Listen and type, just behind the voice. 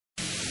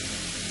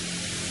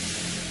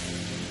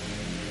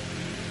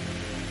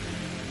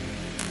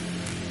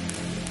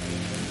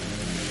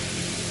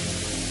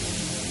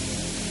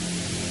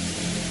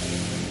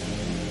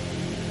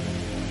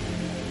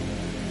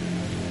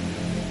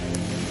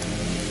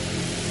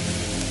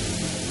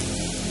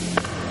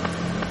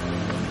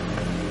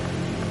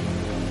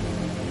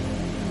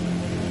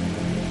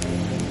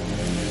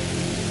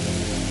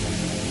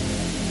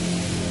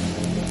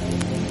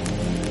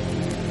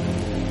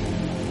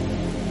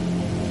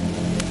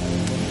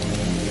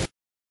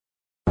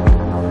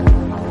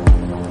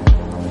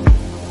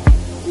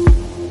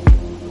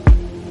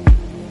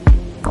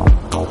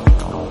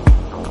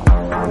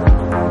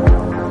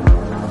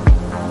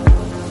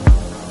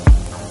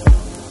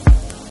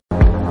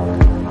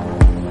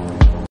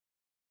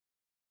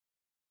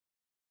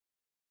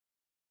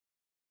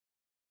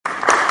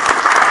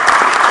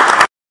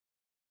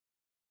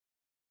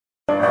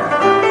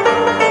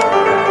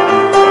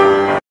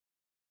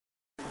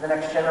the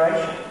next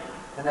generation.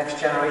 The next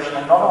generation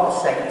are not all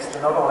saints,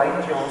 they're not all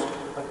angels,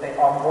 but they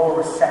are more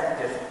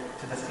receptive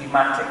to the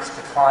thematics,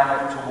 to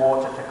climate, to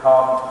water, to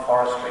carbon, to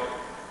forestry.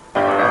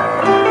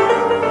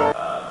 The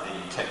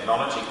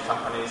technology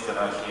companies that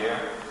are here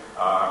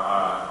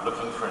are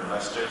looking for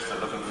investors, they're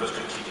looking for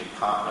strategic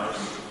partners,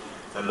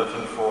 they're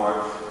looking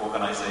for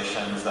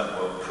organizations that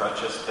will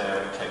purchase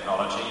their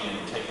technology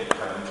and take it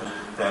home.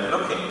 They're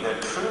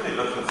truly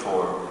looking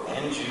for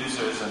end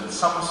users and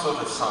some sort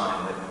of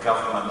sign that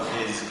government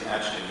is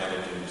actually going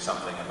to do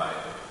something about it.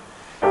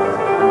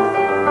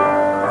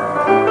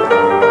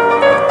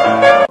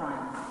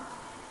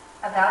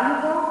 A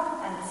valuable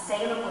and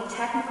saleable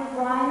technical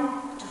brine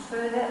to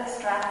further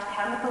extract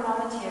chemical raw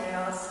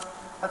materials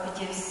or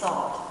produce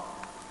salt.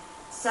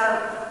 So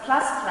the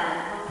Plus plan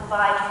will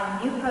provide for a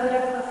new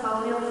product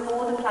portfolio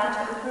for the plant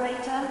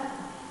operator,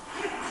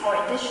 for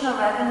additional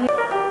revenue.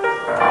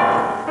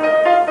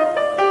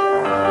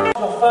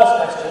 Your first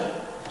question,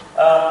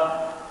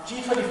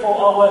 G24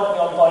 are working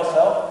on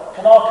Dicel.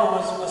 Kanaka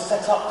was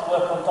set up to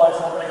work on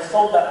Dicel, but they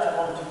sold that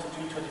technology to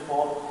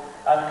G24,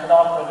 and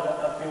Kanaka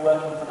have been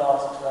working for the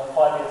last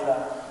 5 years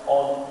now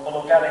on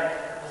organic,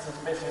 this is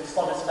basically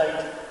solid state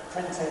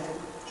printed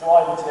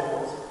dry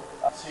materials.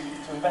 To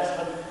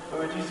investment,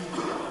 we're able to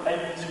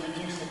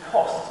reduce the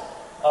cost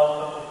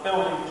of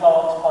building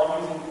plants by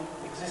using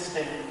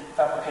existing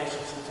fabrication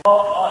systems.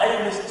 Our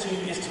aim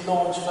is to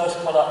launch first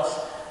products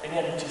in the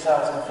end of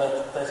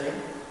 2013.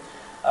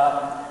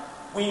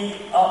 We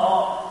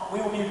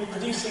will be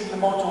producing the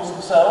modules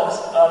themselves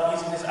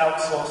using this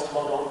outsourced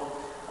model,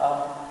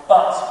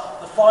 but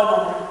the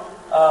final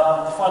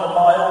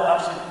mile,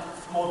 actually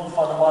more than the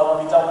final mile,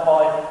 will be done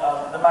by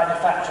the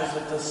manufacturers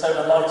of the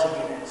solar lighting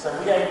unit. So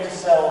we aim to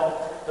sell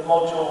the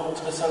module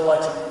to the solar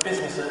lighting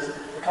businesses,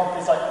 the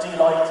companies like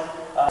D-Light.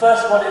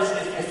 First one is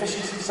the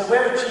efficiency. So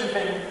we're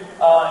achieving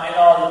in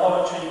our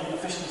laboratory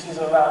efficiencies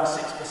of around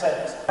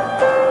 6%.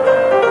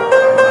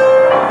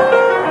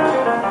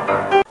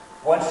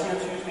 When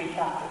CO2 is being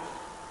captured,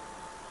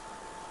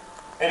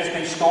 it is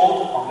being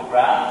stored on the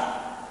ground.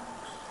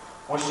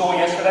 We saw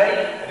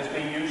yesterday it is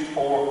being used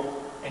for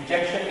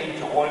injection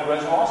into oil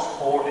reservoirs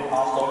for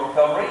enhanced oil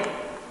recovery.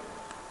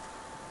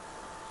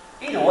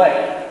 Either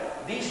way,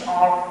 these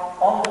are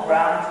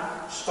on-the-ground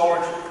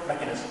storage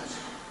mechanisms.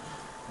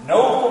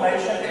 No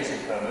formation is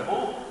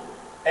impermeable.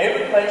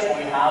 Every place where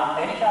we have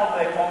any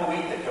kind of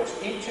conduit that goes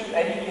into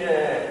any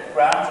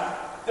ground,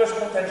 there's a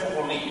potential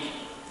for leak.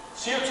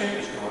 CO2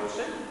 is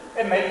corrosive.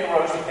 It may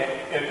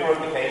corrode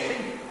the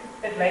casing.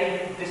 It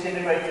may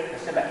disintegrate the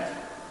cement.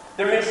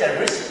 There is a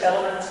risk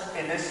element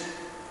in this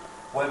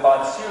whereby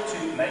the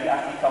CO2 may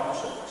actually come to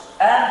surface.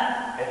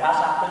 And it has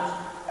happened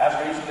as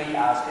recently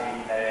as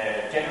in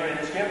January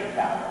this year in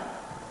Canada.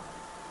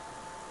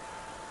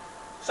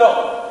 So,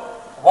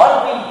 why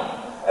do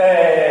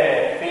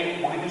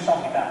we do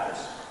something about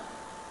this?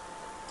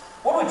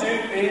 What we do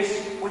is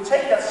we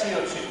take that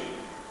CO2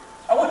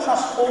 and we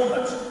transform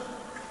it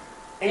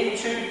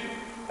into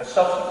a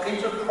substance,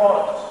 into a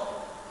product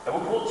that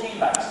we call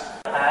T-Max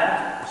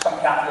and some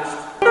catalyst.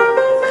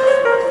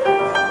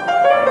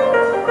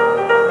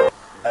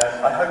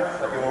 I hope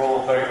that you're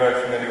all very, very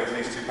familiar with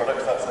these two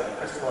products. That's a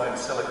crystalline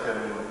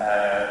silicon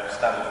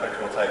standard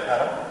photovoltaic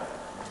panel.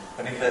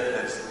 Beneath it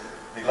is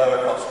the lower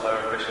cost, lower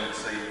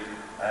efficiency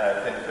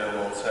thin film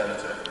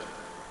alternative.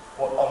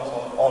 What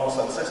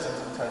on-sun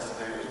systems intends to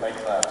do is make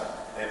that.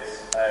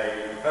 It's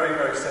a very,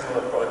 very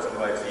similar product in the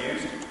way it's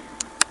used.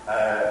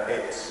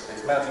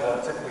 It's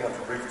mounted typically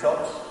onto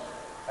rooftops.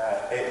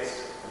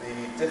 The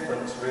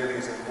difference really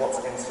is in what's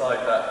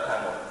inside that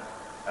panel.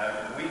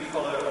 We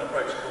follow an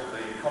approach called the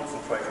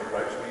concentrator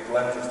approach. We use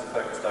lenses to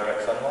focus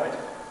direct sunlight,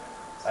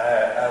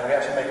 and we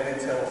actually make an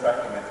internal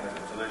tracking mechanism.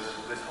 So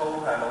this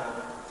whole panel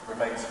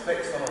remains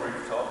fixed on a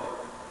rooftop,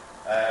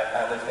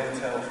 and there's an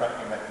internal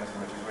tracking mechanism,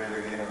 which is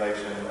really the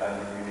innovation and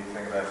the unique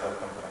thing about our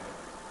company.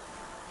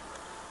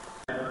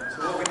 So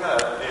what we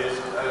have is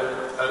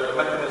a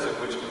mechanism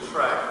which can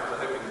track, as I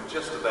hope you can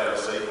just about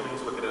see, you can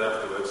look at it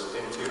afterwards,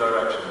 in two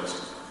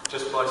directions,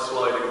 just by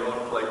sliding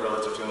one plate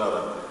relative to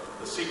another.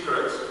 The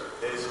secret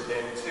is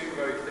in two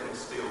very thin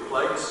steel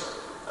plates.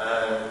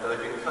 They've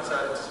been cut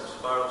out into some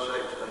spiral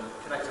shapes, and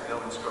connecting the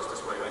elements across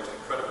this way makes an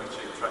incredibly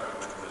cheap tracking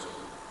mechanism.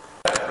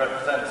 It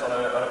represents, on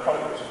a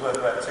product which is worth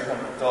about $200 in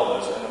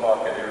the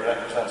market, it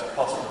represents a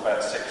cost of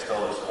about $6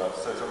 for us.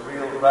 So it's a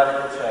real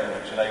radical change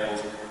which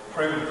enables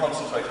proven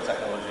concentrator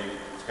technology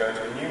to go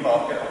into a new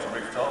market, onto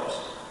rooftops,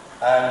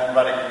 and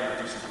radically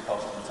reduces the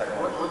cost of the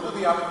technology. What do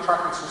the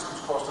tracking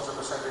systems cost as a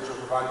percentage of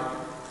the value?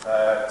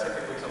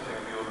 Typically something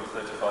of the order of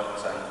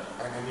 35%.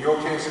 And in your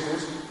case it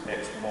is?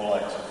 It's more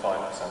like 5%.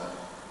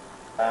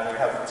 And we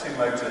have two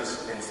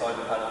motors inside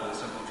the panel with a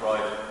simple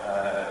drive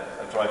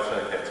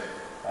circuit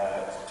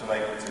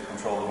to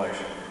control the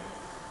motion.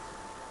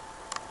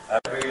 We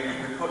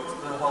put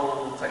the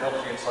whole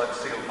technology inside a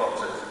sealed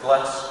box. It's a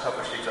glass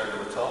cover sheet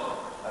over the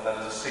top, and then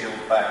there's a sealed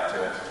back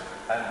to it.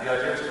 And the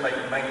idea is to make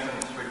a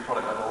maintenance-free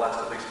product that will last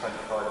at least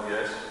 25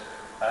 years.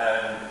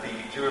 The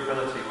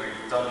durability,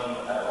 we've done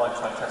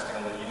lifetime testing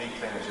on the unique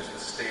thing, which is the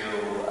steel,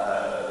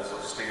 the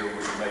sort of steel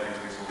which we make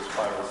into these little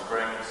spiral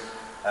springs.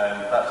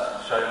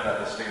 That's shown that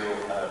the steel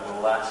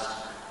will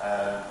last.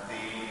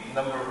 The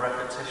number of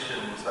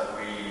repetitions that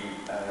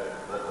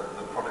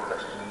the product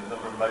actually, the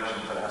number of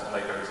motions that it has to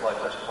make over its life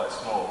is actually quite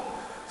small.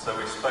 So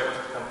we spoke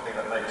to the company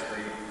that makes the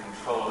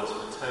controllers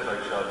for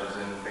turbochargers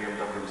in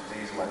BMW's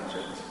diesel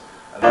engines.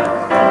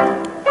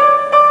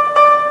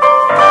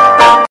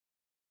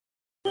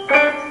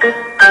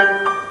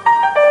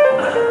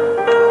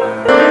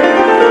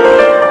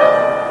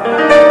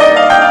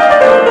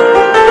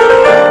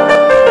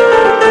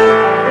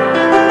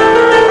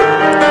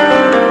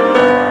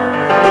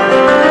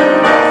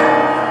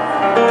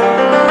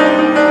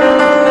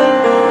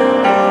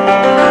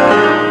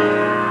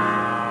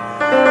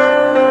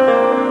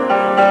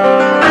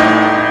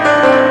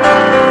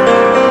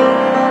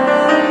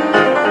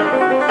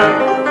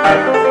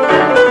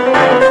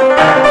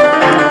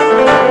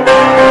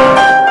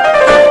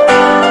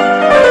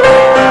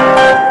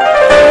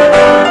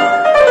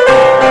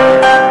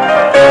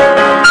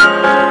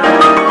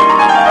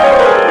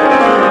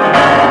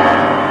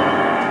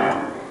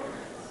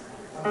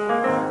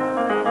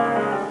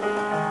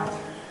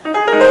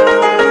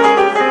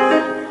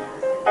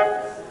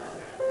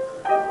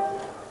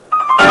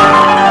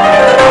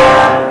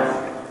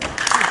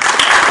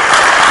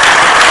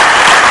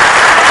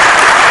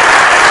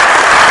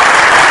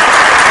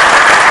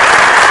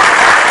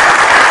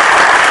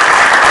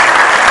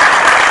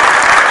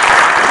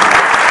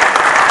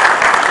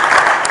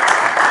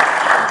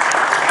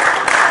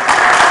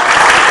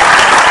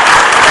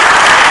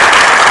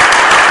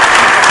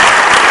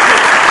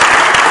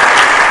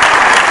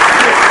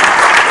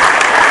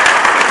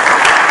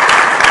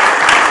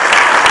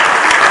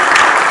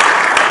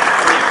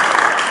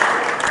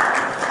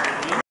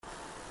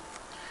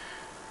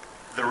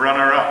 The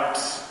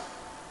runner-ups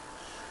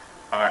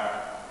are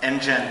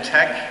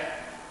Cleantech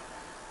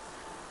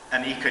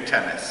and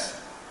Ecotennis.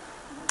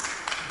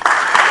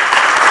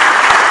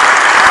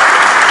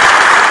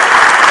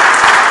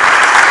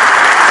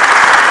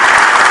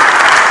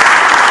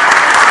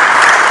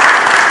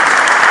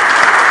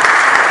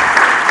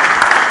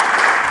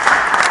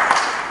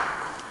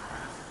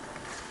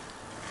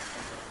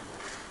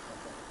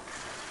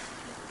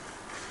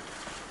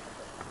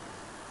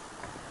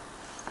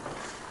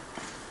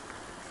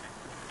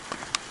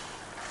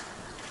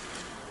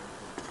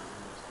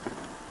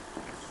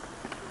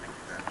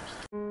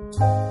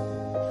 Thank you.